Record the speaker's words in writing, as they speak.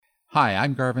Hi,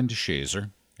 I'm Garvin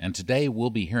DeShazer, and today we'll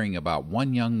be hearing about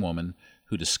one young woman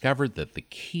who discovered that the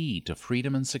key to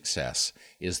freedom and success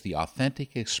is the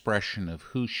authentic expression of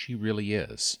who she really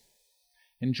is.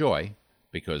 Enjoy,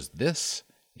 because this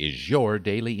is your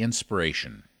daily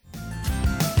inspiration.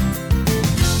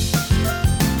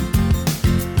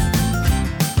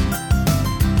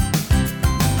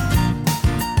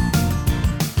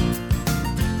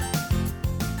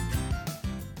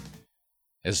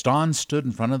 As Dawn stood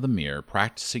in front of the mirror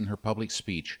practicing her public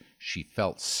speech, she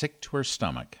felt sick to her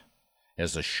stomach.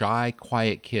 As a shy,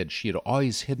 quiet kid, she had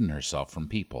always hidden herself from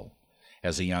people.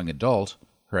 As a young adult,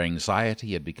 her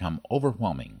anxiety had become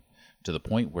overwhelming, to the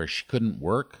point where she couldn't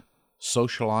work,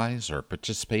 socialize, or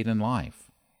participate in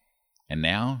life. And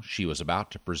now she was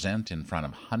about to present in front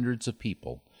of hundreds of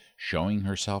people, showing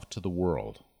herself to the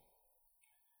world.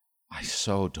 I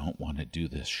so don't want to do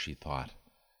this, she thought.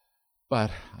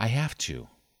 But I have to.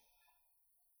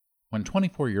 When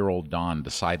 24-year-old Dawn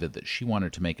decided that she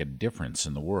wanted to make a difference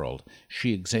in the world,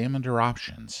 she examined her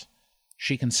options.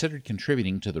 She considered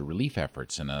contributing to the relief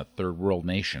efforts in a third world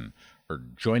nation, or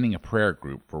joining a prayer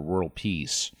group for world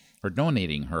peace, or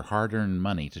donating her hard-earned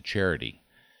money to charity.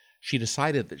 She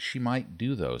decided that she might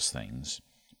do those things,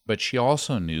 but she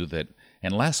also knew that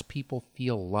unless people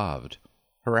feel loved,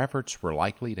 her efforts were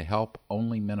likely to help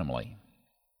only minimally.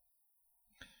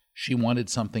 She wanted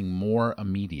something more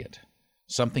immediate,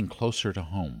 something closer to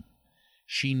home.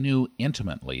 She knew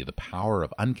intimately the power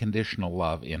of unconditional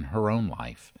love in her own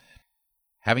life.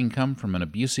 Having come from an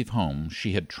abusive home,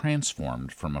 she had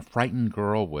transformed from a frightened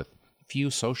girl with few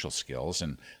social skills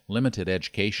and limited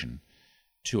education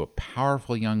to a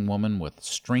powerful young woman with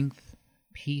strength,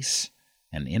 peace,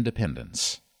 and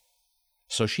independence.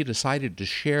 So she decided to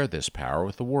share this power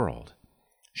with the world.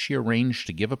 She arranged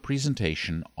to give a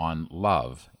presentation on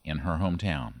love in her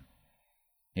hometown.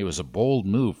 It was a bold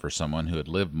move for someone who had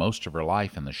lived most of her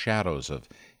life in the shadows of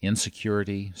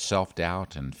insecurity,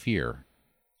 self-doubt, and fear.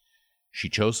 She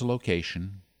chose a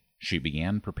location. She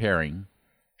began preparing.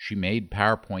 She made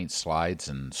PowerPoint slides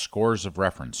and scores of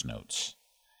reference notes.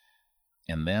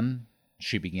 And then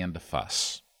she began to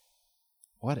fuss.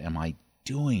 What am I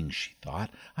doing, she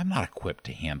thought. I'm not equipped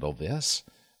to handle this.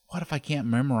 What if I can't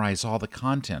memorize all the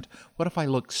content? What if I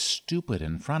look stupid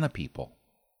in front of people?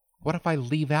 What if I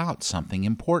leave out something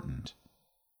important?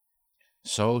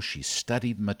 So she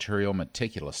studied material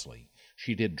meticulously.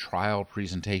 She did trial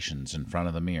presentations in front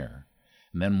of the mirror,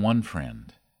 and then one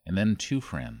friend, and then two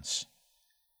friends.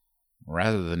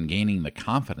 Rather than gaining the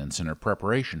confidence in her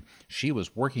preparation, she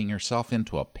was working herself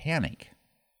into a panic.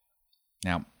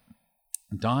 Now,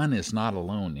 Dawn is not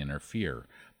alone in her fear.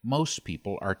 Most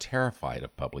people are terrified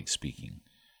of public speaking.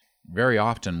 Very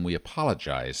often we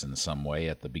apologize in some way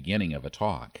at the beginning of a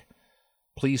talk.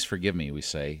 Please forgive me, we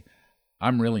say.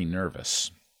 I'm really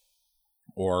nervous.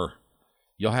 Or,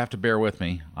 you'll have to bear with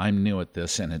me. I'm new at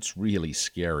this and it's really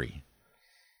scary.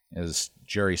 As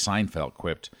Jerry Seinfeld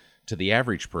quipped, to the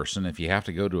average person, if you have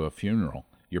to go to a funeral,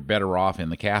 you're better off in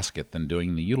the casket than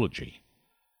doing the eulogy.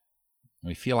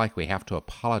 We feel like we have to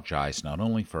apologize not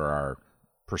only for our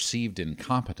perceived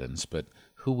incompetence, but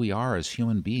who we are as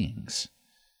human beings.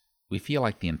 We feel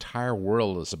like the entire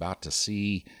world is about to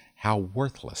see how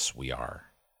worthless we are.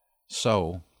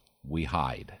 So, we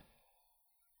hide.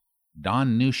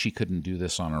 Dawn knew she couldn't do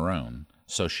this on her own,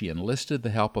 so she enlisted the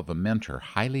help of a mentor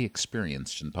highly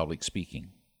experienced in public speaking.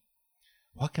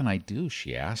 What can I do,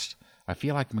 she asked. I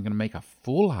feel like I'm going to make a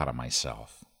fool out of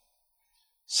myself.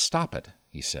 Stop it,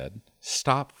 he said.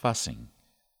 Stop fussing.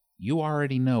 You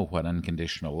already know what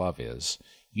unconditional love is.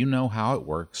 You know how it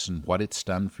works and what it's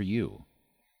done for you.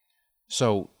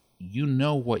 So, you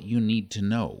know what you need to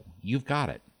know. You've got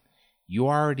it. You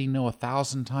already know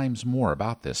 1,000 times more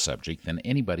about this subject than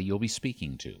anybody you'll be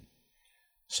speaking to.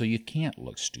 So you can't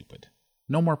look stupid.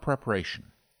 No more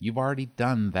preparation. You've already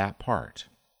done that part.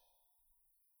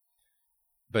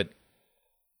 But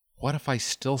what if I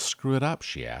still screw it up,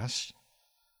 she asked.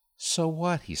 So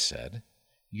what, he said.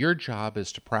 Your job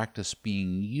is to practice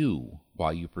being you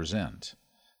while you present,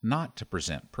 not to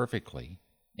present perfectly.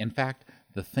 In fact,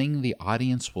 the thing the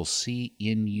audience will see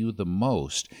in you the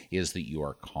most is that you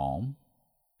are calm,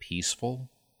 peaceful,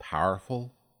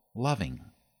 powerful, loving.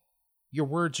 Your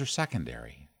words are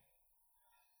secondary.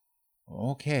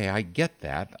 Okay, I get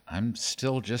that. I'm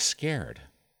still just scared.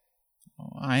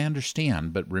 I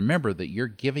understand, but remember that you're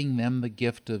giving them the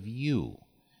gift of you.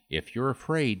 If you're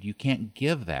afraid, you can't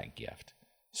give that gift.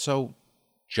 So,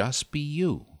 just be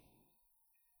you.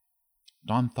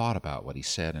 Dawn thought about what he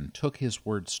said and took his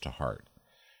words to heart.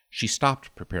 She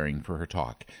stopped preparing for her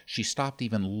talk. She stopped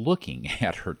even looking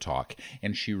at her talk,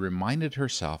 and she reminded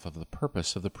herself of the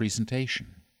purpose of the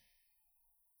presentation.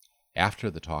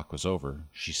 After the talk was over,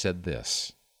 she said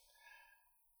this: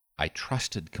 "I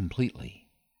trusted completely.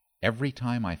 Every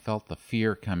time I felt the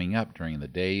fear coming up during the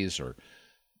days or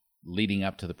leading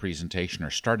up to the presentation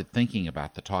or started thinking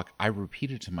about the talk, I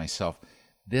repeated to myself,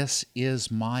 'This is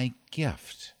my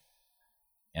gift.'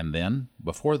 And then,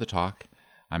 before the talk,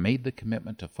 I made the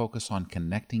commitment to focus on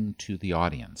connecting to the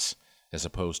audience as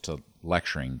opposed to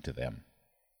lecturing to them.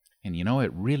 And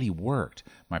it really worked.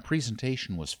 My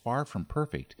presentation was far from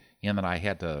perfect in that I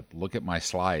had to look at my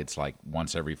slides like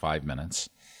once every 5 minutes.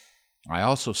 I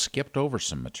also skipped over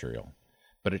some material,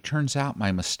 but it turns out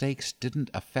my mistakes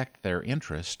didn't affect their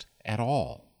interest at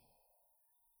all.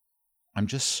 I'm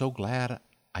just so glad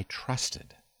I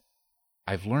trusted.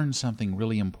 I've learned something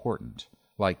really important,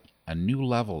 like a new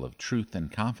level of truth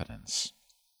and confidence."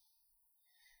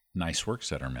 "Nice work,"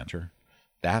 said our mentor.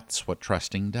 "That's what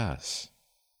trusting does."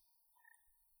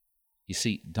 You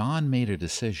see, Dawn made a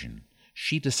decision.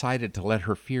 She decided to let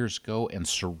her fears go and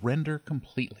surrender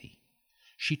completely.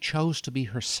 She chose to be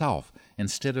herself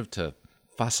instead of to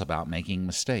fuss about making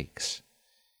mistakes.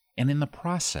 And in the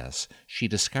process, she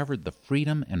discovered the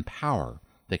freedom and power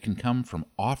that can come from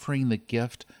offering the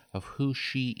gift of who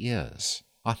she is,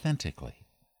 authentically.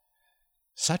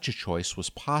 Such a choice was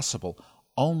possible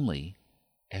only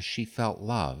as she felt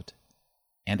loved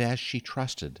and as she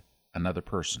trusted another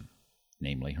person,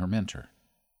 namely her mentor.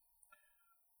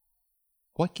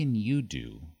 What can you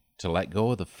do to let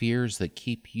go of the fears that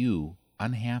keep you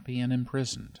unhappy and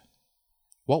imprisoned?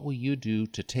 What will you do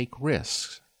to take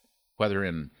risks, whether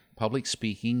in public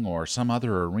speaking or some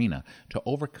other arena, to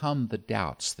overcome the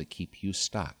doubts that keep you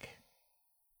stuck?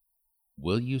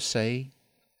 Will you say,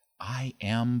 "I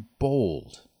am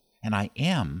bold, and I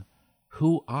am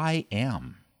who I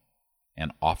am,"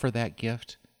 and offer that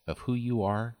gift of who you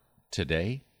are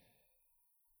today?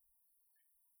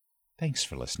 Thanks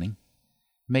for listening.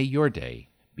 May your day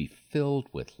be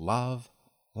filled with love,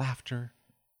 laughter,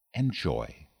 and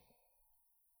joy.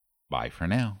 Bye for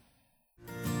now.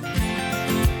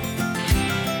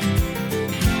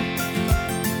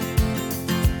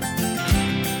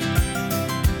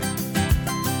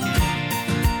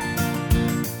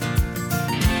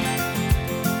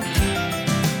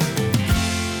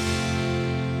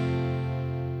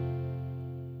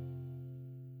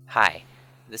 Hi,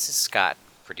 this is Scott,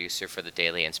 producer for the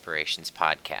Daily Inspirations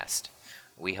podcast.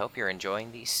 We hope you're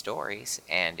enjoying these stories,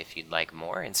 and if you'd like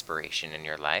more inspiration in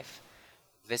your life,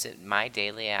 visit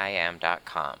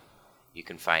mydailyim.com. You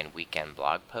can find weekend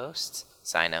blog posts,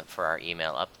 sign up for our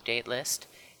email update list,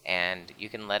 and you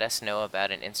can let us know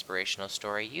about an inspirational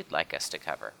story you'd like us to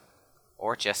cover.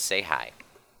 Or just say hi.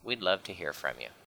 We'd love to hear from you.